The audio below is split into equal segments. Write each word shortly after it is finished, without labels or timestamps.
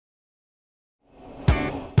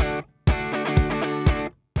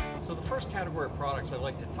So the first category of products I'd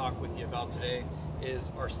like to talk with you about today is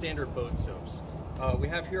our standard boat soaps. We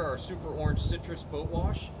have here our Super Orange Citrus Boat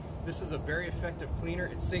Wash. This is a very effective cleaner.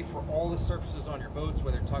 It's safe for all the surfaces on your boats,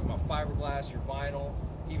 whether you're talking about fiberglass, your vinyl,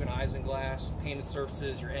 even isinglass, painted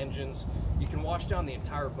surfaces, your engines. You can wash down the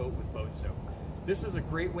entire boat with boat soap. This is a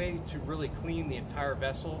great way to really clean the entire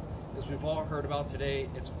vessel. As we've all heard about today,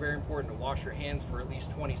 it's very important to wash your hands for at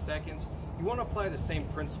least 20 seconds. You want to apply the same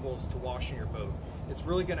principles to washing your boat. It's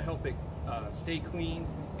really going to help it stay clean,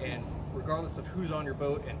 and regardless of who's on your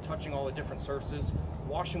boat and touching all the different surfaces,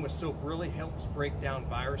 washing with soap really helps break down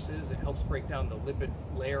viruses. It helps break down the lipid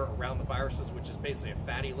layer around the viruses, which is basically a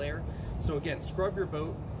fatty layer. So again, scrub your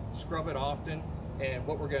boat, scrub it often, and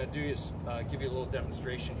what we're going to do is give you a little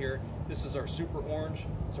demonstration here. This is our Super Orange,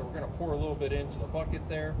 so we're going to pour a little bit into the bucket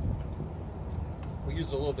there. We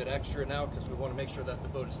use a little bit extra now because we want to make sure that the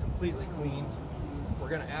boat is completely clean. We're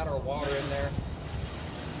going to add our water in there.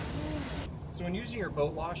 So when using your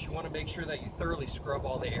boat wash, you want to make sure that you thoroughly scrub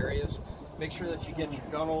all the areas. Make sure that you get your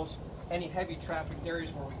gunnels, any heavy trafficked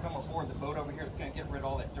areas where we come aboard the boat over here, it's going to get rid of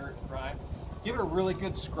all that dirt and grime. Give it a really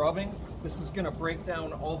good scrubbing. This is going to break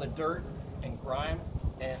down all the dirt and grime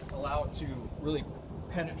and allow it to really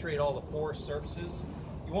penetrate all the porous surfaces.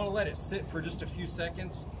 You want to let it sit for just a few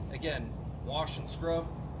seconds. Again, wash and scrub,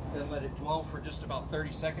 then let it dwell for just about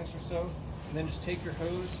 30 seconds or so, and then just take your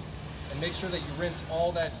hose and make sure that you rinse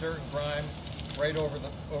all that dirt and grime right over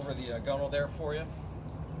the gunnel there for you.